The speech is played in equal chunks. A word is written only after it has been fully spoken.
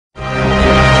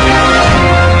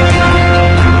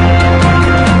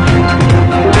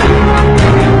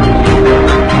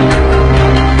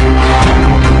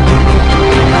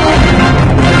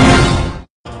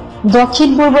দক্ষিণ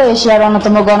পূর্ব এশিয়ার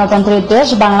অন্যতম গণতান্ত্রিক দেশ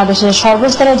বাংলাদেশের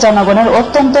সর্বস্তরের জনগণের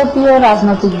অত্যন্ত প্রিয়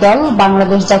রাজনৈতিক দল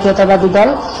বাংলাদেশ জাতীয়তাবাদী দল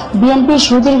বিএনপি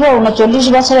সুদীর্ঘ ৩৯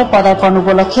 বছরের পদার্পণ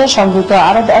উপলক্ষে সংযুক্ত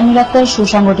আরব আমিরাতের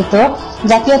সুসংগঠিত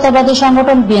জাতীয়তাবাদী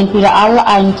সংগঠন বিএনপির আল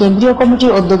আইন কেন্দ্রীয়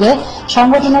কমিটির উদ্যোগে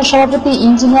সংগঠনের সভাপতি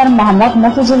ইঞ্জিনিয়ার মোহাম্মদ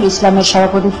মফিজুল ইসলামের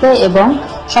সভাপতিত্বে এবং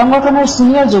সংগঠনের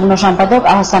সিনিয়র যুগ্ম সম্পাদক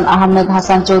আহসান আহমেদ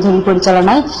হাসান চৌধুরীর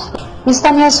পরিচালনায়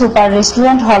স্থানীয় সুপার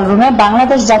রেস্টুরেন্ট হলরুমে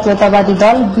বাংলাদেশ জাতীয়তাবাদী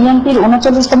দল বিএনপির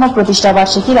 ৩৯তম প্রতিষ্ঠা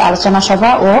বার্ষিকীর আলোচনা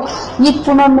সভা ও ঈদ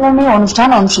পুনর্মিলনী অনুষ্ঠান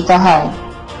অনুষ্ঠিত হয়।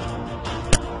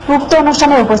 উক্ত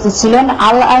অনুষ্ঠানে উপস্থিত ছিলেন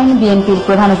আল আইন বিএনপির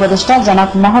প্রধান উপদেষ্টা জনাব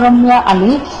মহরম মিয়া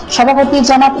আলী, সভাপতি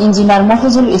জনাব ইঞ্জিনিয়ার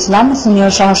মফিজুল ইসলাম,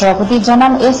 সিনিয়র সহসভাপতি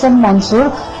জনাব এস এম মনসুর,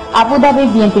 আবুধাবি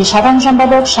বিএনপির সাধারণ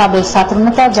সম্পাদক সাবেক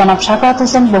ছাত্রনেতা জনাব শাকাত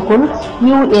হোসেন বকুল,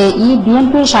 ইউএই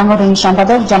বিএনপির সাংগঠনিক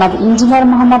সম্পাদক জনাব ইঞ্জিনিয়ার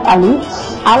মোহাম্মদ আলী,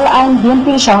 আল আইন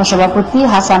বিএনপির সহসভাপতি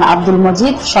হাসান আব্দুল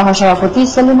মজিদ, সহসভাপতি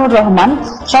সেলিমুর রহমান,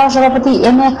 সহসভাপতি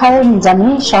এম এ খায়ের নিজামী,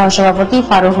 সহসভাপতি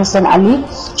ফারুক হোসেন আলী,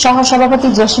 সহসভাপতি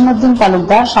জসিমউদ্দিন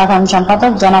তালুকদার, সাধারণ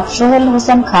সম্পাদক জনাব সোহেল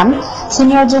হোসেন খান,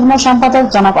 সিনিয়র যুগ্ম সম্পাদক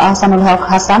জনাব আহসানুল হক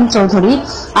হাসান চৌধুরী,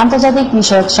 আন্তর্জাতিক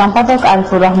বিষয়ক সম্পাদক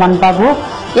আরিফুর রহমান বাবু।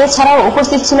 এছাড়াও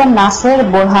উপস্থিত ছিলেন নাসের,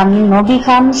 বোরহান, নবী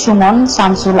খান, সুমন,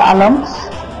 শামসুল আলম,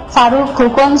 ফারুক,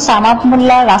 খোকন, সামাদ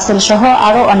মোল্লা, রাসেল সহ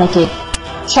আরো অনেকে।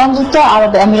 সংযুক্ত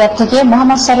আরব আমিরাত থেকে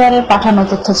মোহাম্মদ সারোয়ারের পাঠানো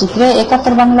তথ্যচিত্রে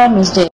 ৭১ বাংলা নিউজ ডেস্ক।